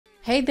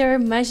Hey there,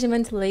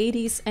 measurement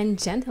ladies and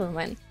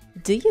gentlemen!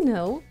 Do you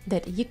know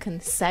that you can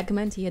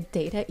segment your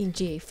data in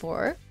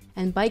GA4?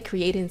 And by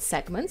creating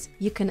segments,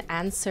 you can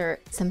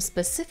answer some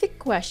specific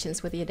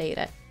questions with your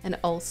data and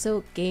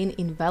also gain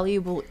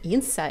invaluable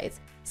insights.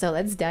 So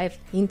let's dive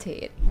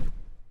into it.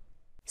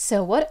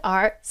 So what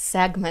are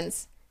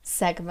segments?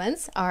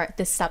 Segments are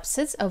the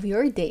subsets of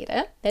your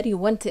data that you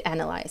want to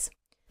analyze.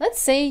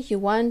 Let's say you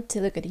want to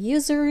look at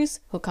users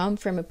who come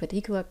from a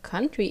particular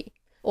country.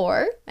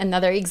 Or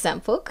another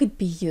example could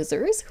be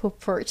users who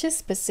purchase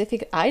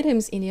specific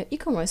items in your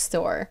e-commerce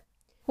store.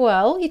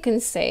 Well, you can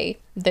say,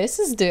 this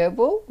is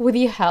doable with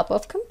the help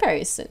of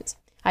comparisons.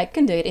 I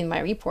can do it in my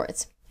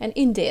reports. And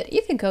indeed,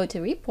 if you go to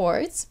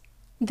reports,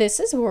 this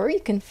is where you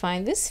can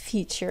find this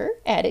feature,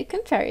 edit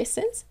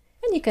comparisons,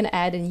 and you can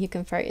add a new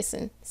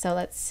comparison. So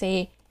let's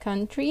say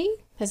country,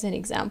 as an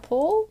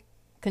example,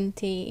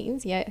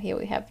 contains, here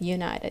we have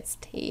United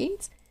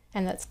States,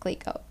 and let's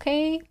click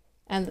OK,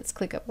 and let's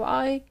click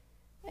Apply.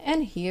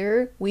 And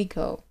here we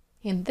go.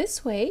 In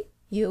this way,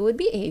 you would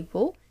be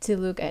able to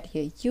look at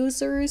your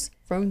users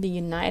from the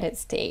United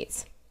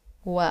States.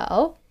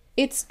 Well,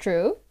 it's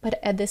true, but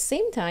at the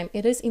same time,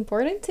 it is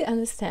important to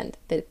understand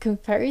that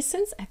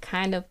comparisons are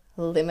kind of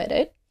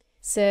limited.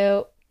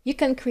 So you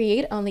can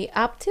create only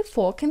up to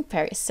 4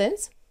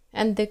 comparisons,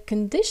 and the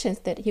conditions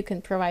that you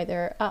can provide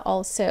there are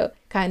also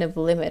kind of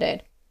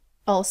limited.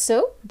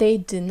 Also, they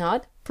do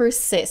not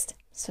persist.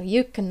 So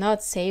you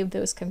cannot save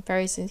those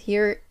comparisons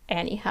here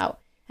anyhow.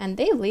 And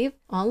they live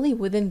only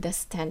within the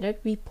standard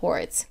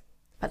reports.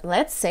 But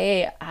let's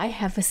say I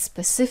have a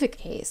specific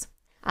case.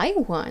 I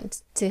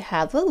want to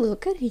have a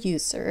look at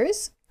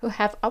users who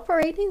have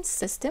operating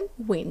system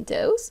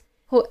Windows,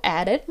 who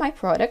added my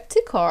product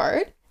to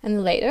cart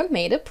and later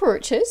made a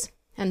purchase,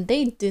 and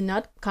they do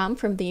not come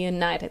from the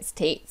United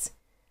States.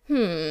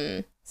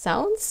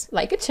 Sounds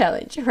like a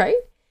challenge,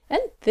 right?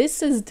 And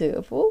this is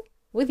doable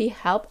with the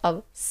help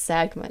of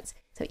segments.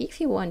 So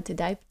if you want to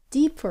dive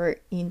deeper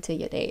into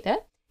your data,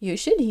 you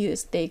should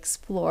use the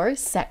Explore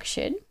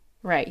section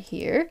right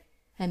here.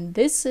 And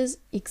this is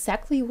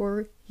exactly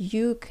where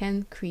you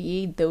can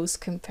create those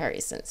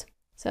comparisons.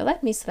 So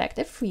let me select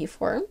a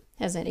freeform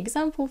as an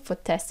example for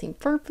testing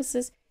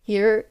purposes.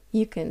 Here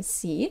you can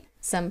see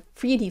some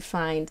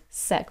predefined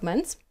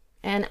segments.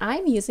 And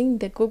I'm using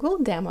the Google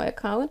demo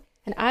account,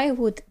 and I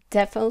would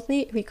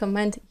definitely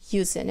recommend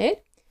using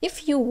it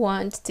if you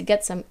want to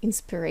get some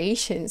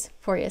inspirations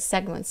for your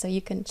segment. So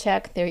you can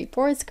check the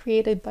reports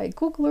created by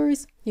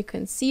Googlers. You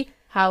can see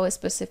how a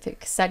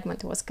specific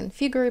segment was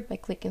configured by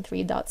clicking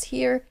 3 dots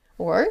here.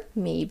 Or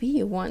maybe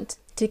you want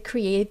to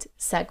create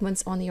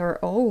segments on your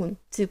own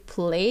to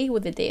play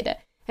with the data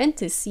and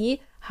to see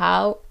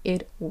how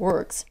it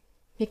works.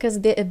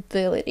 Because the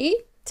ability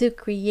to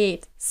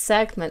create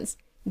segments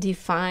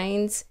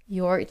defines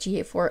your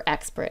GA4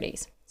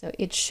 expertise. So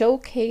it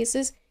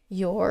showcases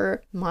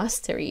your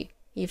mastery.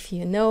 If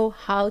you know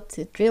how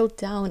to drill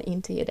down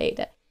into your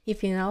data,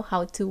 if you know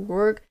how to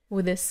work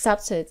with a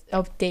subset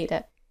of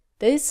data,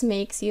 this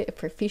makes you a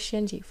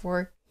proficient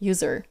GA4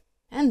 user.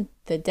 And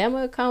the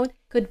demo account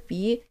could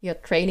be your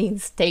training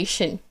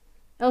station.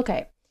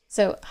 Okay,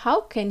 so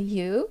how can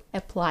you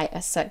apply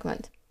a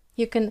segment?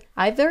 You can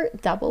either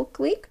double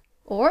click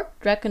or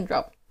drag and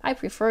drop. I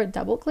prefer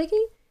double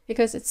clicking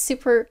because it's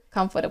super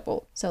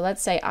comfortable. So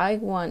let's say I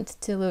want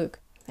to look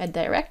at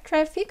direct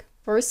traffic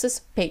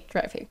versus paid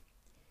traffic.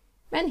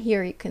 And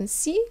here you can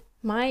see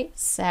my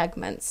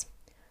segments.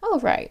 All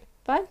right,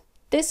 but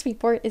this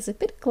report is a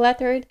bit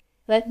cluttered.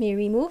 Let me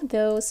remove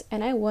those,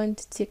 and I want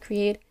to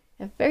create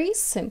a very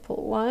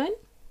simple one.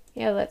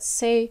 Yeah, let's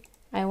say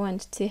I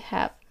want to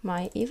have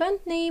my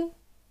event name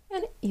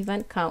and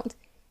event count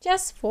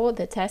just for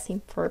the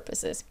testing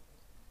purposes.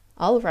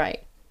 All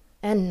right,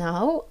 and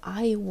now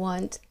I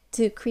want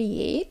to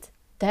create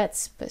that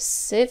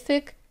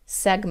specific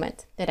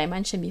segment that I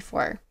mentioned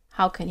before.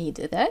 How can you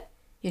do that?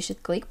 You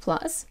should click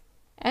plus.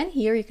 And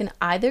here you can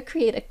either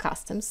create a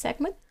custom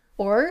segment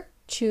or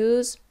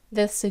choose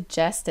the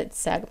suggested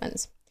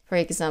segments. For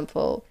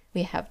example,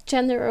 we have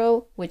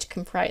general, which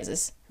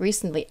comprises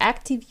recently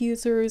active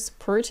users,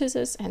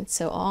 purchases, and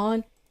so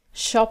on.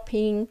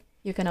 Shopping,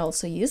 you can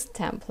also use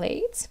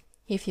templates.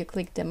 If you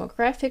click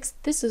demographics,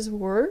 this is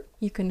where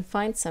you can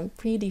find some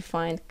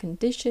predefined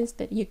conditions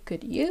that you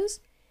could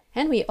use.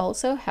 And we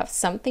also have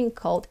something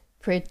called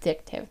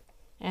predictive.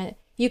 And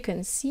you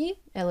can see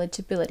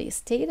eligibility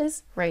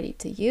status, ready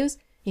to use.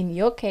 In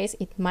your case,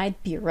 it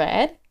might be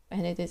red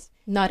and it is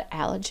not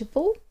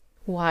eligible.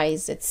 Why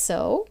is it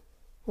so?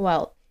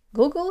 Well,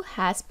 Google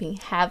has been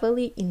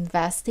heavily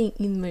investing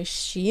in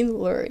machine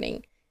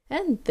learning,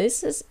 and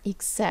this is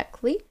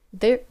exactly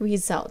the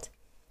result.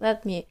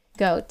 Let me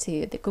go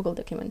to the Google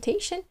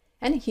documentation,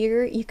 and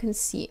here you can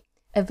see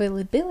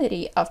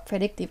availability of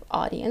predictive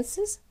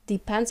audiences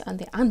depends on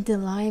the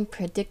underlying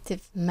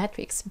predictive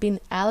metrics being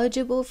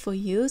eligible for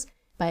use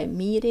by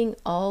meeting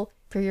all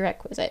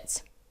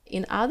prerequisites.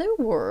 In other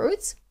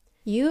words,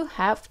 you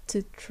have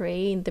to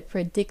train the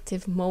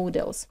predictive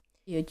models.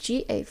 Your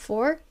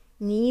GA4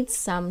 needs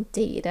some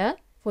data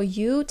for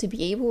you to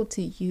be able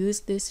to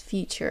use this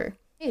feature,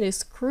 it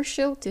is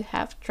crucial to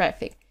have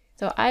traffic.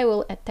 So I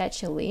will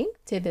attach a link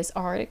to this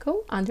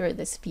article under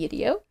this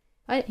video.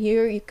 But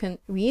here you can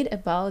read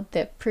about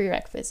the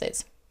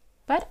prerequisites.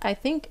 But I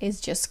think it's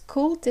just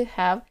cool to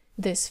have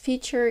this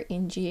feature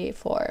in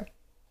GA4.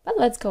 But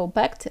let's go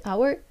back to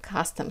our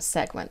custom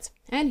segments.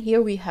 And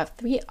here we have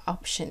three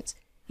options: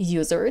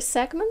 user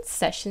segment,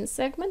 session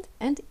segment,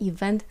 and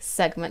event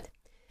segment.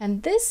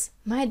 And this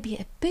might be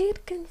a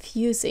bit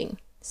confusing.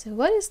 So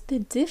what is the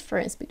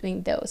difference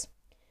between those?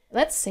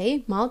 Let's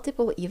say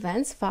multiple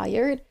events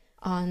fired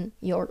on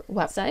your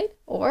website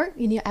or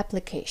in your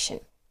application.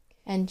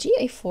 And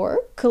GA4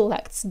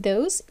 collects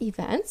those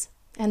events,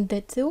 and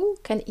the tool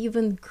can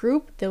even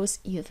group those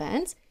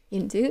events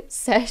into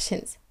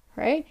sessions,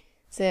 right?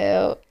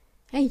 So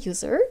a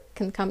user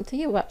can come to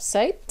your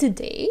website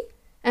today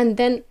and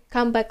then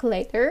come back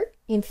later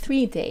in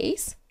 3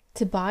 days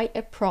to buy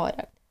a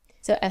product.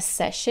 So a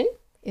session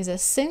is a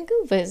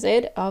single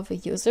visit of a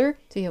user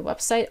to your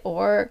website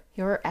or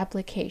your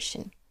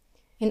application.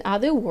 In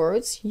other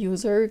words,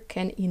 user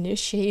can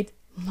initiate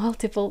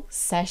multiple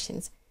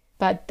sessions,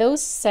 but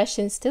those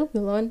sessions still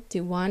belong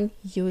to one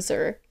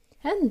user.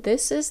 And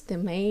this is the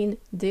main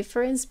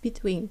difference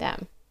between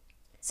them.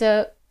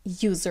 So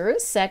user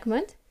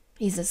segment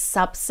is a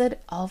subset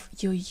of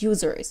your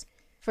users.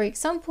 For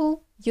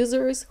example,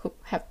 users who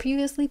have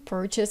previously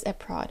purchased a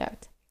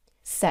product.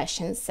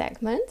 Session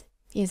segment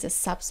is a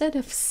subset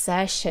of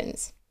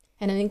sessions.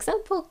 And an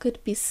example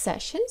could be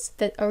sessions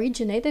that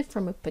originated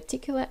from a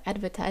particular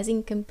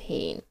advertising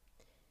campaign.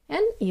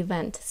 An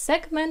event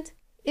segment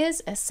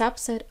is a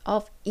subset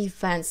of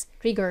events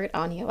triggered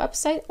on your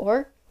website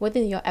or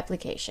within your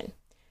application.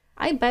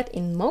 I bet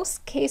in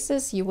most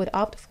cases you would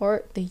opt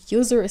for the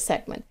user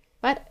segment,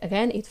 but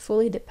again, it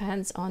fully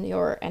depends on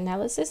your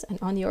analysis and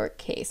on your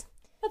case.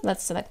 But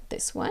let's select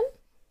this one,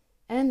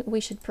 and we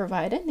should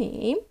provide a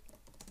name.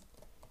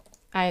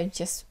 I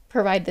just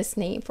provide this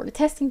name for the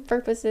testing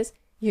purposes.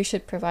 You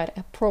should provide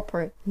a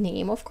proper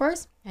name, of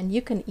course, and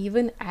you can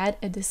even add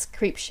a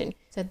description.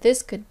 So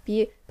this could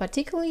be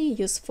particularly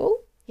useful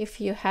if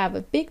you have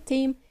a big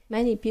team,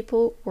 many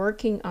people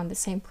working on the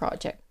same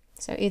project.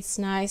 So it's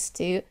nice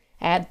to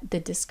add the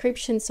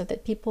description so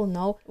that people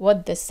know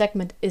what the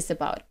segment is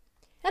about.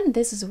 And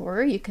this is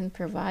where you can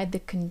provide the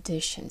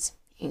conditions.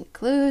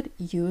 Include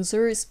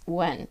users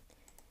when.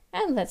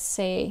 And let's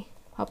say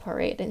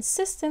operating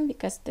system,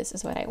 because this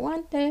is what I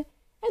wanted.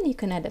 And you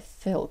can add a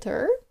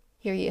filter.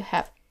 Here you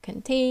have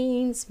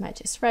contains,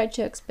 matches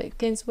regex,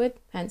 begins with,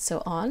 and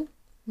so on.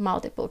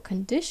 Multiple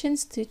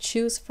conditions to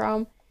choose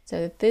from.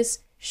 So this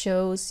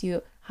shows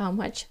you how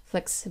much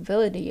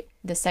flexibility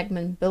the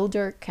segment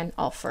builder can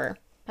offer.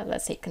 But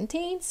let's say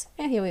contains,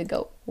 and here we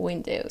go,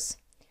 Windows.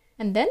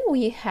 And then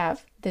we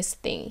have this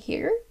thing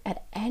here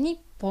at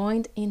any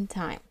point in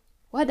time.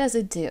 What does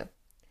it do?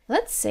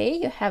 Let's say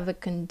you have a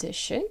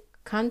condition,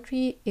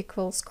 country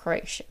equals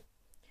Croatia,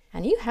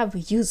 and you have a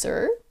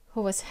user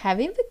who was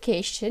having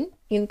vacation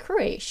in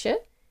Croatia,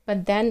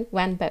 but then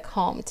went back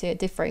home to a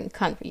different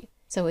country.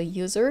 So a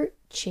user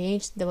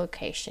changed the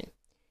location.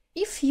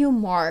 If you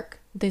mark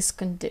this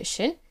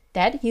condition,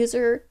 that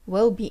user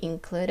will be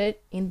included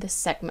in the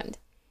segment.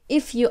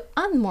 If you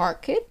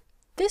unmark it,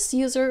 this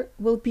user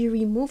will be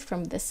removed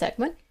from the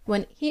segment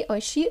when he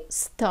or she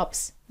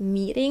stops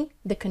meeting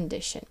the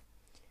condition.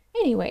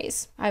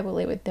 Anyways, I will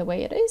leave it the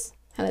way it is,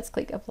 and let's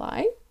click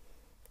apply.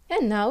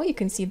 And now you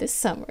can see the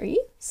summary.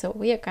 So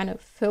we are kind of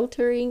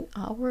filtering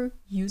our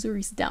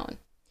users down.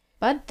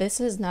 But this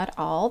is not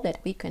all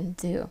that we can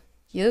do.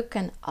 You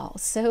can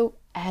also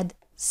add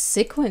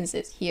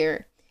sequences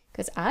here,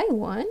 because I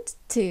want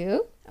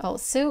to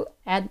also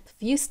add a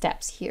few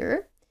steps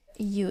here.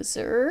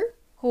 User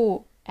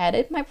who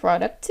added my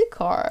product to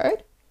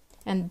cart,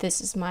 and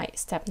this is my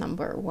step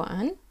number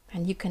 1.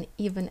 And you can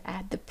even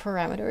add the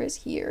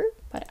parameters here,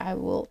 but I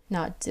will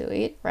not do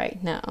it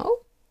right now.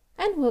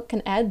 And we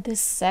can add the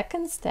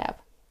second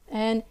step.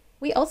 And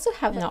we also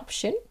have an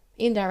option,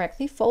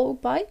 indirectly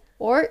followed by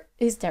or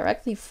is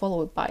directly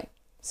followed by.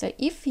 So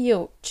if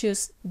you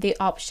choose the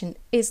option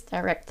is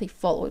directly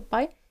followed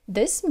by,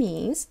 this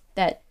means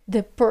that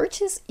the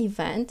purchase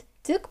event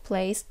took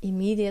place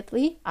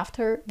immediately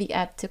after the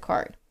add to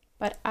cart.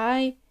 But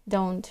I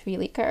don't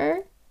really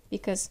care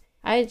because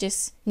I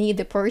just need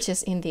the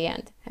purchase in the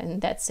end,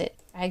 and that's it.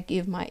 I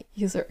give my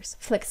users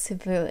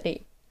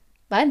flexibility.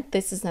 But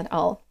this is not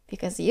all,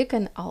 because you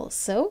can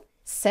also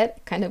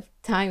set kind of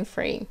time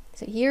frame.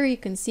 So here you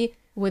can see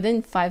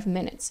within 5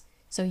 minutes.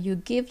 So you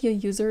give your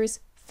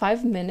users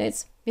 5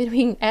 minutes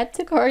between add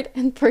to cart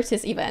and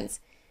purchase events.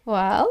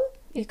 Well,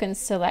 you can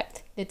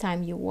select the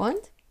time you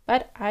want,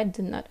 but I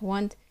do not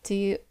want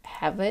to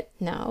have it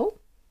now.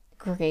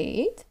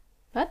 Great,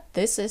 but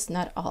this is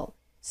not all.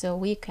 So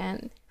we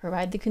can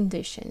provide the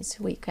conditions,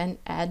 we can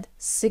add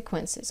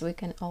sequences, we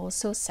can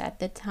also set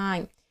the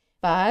time,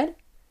 but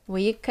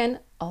we can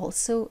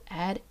also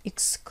add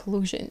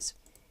exclusions.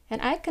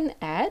 And I can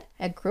add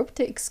a group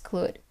to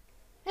exclude.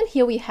 And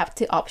here we have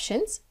 2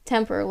 options,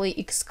 temporarily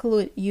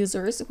exclude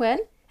users when,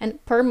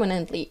 and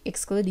permanently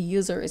exclude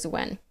users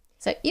when.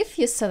 So if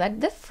you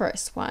select the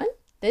first one,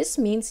 this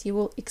means you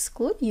will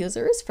exclude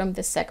users from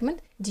the segment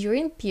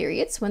during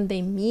periods when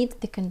they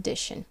meet the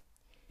condition.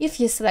 If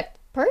you select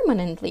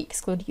permanently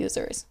exclude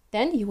users,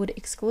 then you would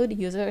exclude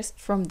users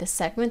from the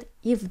segment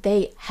if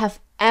they have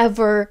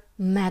ever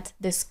met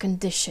this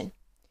condition.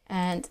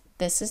 And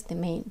this is the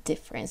main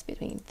difference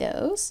between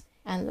those.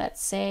 And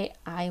let's say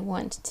I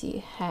want to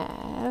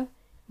have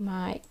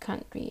my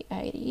country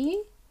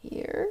ID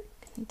here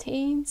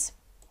contains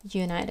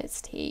United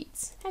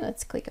States. And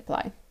let's click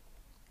apply.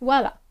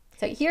 Voila.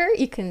 So here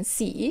you can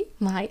see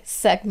my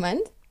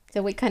segment.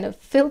 So we kind of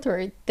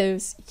filtered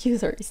those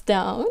users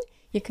down.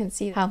 You can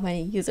see how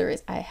many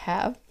users I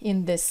have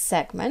in this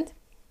segment,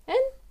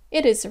 and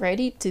it is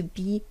ready to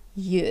be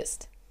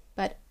used.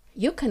 But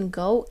you can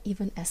go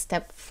even a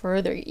step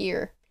further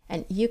here,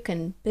 and you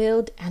can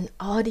build an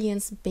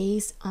audience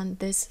based on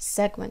this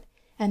segment.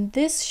 And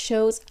this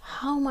shows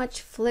how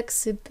much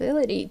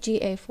flexibility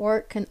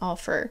GA4 can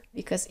offer,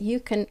 because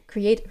you can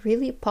create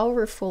really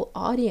powerful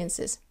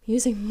audiences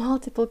using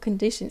multiple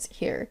conditions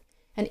here.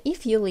 And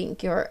if you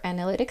link your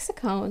analytics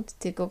account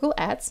to Google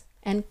Ads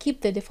and keep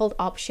the default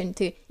option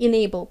to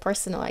enable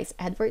personalized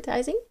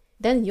advertising,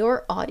 then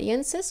your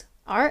audiences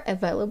are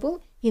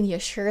available in your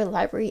shared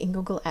library in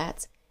Google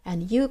Ads,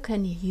 and you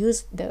can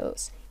use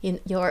those in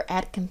your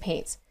ad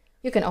campaigns.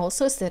 You can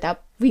also set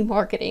up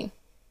remarketing.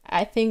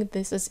 I think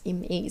this is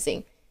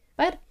amazing,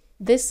 but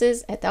this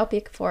is a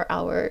topic for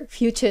our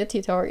future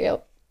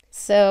tutorial.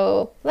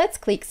 So let's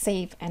click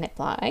Save and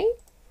Apply.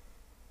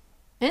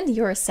 And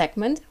your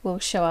segment will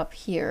show up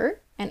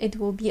here, and it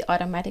will be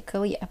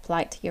automatically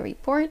applied to your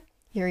report.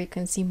 Here you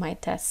can see my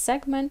test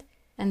segment,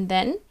 and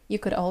then you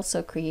could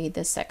also create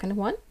the second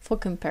one for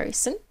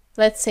comparison.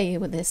 Let's say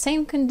with the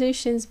same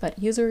conditions, but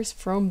users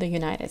from the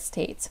United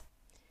States.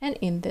 And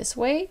in this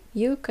way,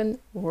 you can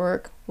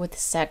work with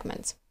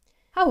segments.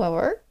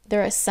 However,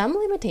 there are some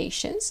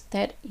limitations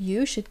that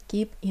you should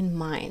keep in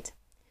mind.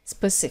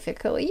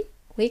 Specifically,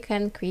 we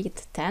can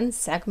create 10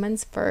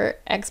 segments per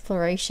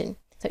exploration.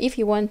 So if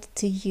you want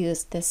to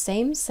use the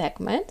same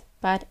segment,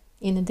 but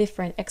in a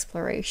different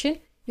exploration,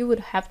 you would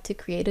have to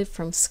create it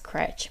from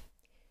scratch.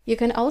 You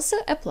can also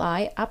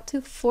apply up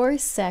to 4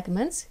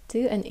 segments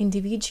to an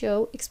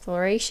individual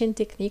exploration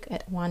technique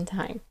at one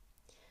time.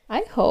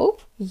 I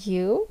hope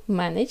you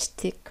managed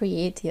to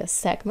create your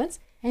segments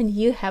and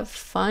you have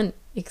fun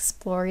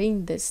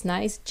exploring this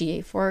nice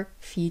GA4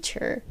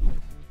 feature.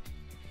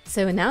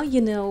 So now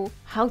you know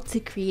how to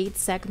create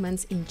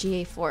segments in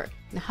GA4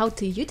 and how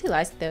to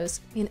utilize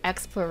those in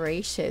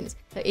explorations.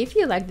 So if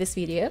you like this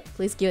video,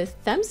 please give a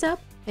thumbs up.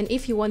 And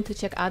if you want to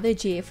check other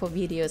GA4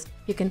 videos,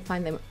 you can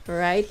find them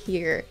right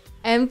here.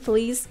 And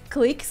please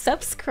click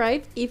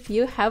subscribe if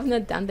you have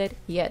not done that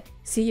yet.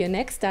 See you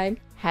next time.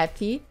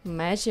 Happy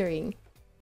measuring!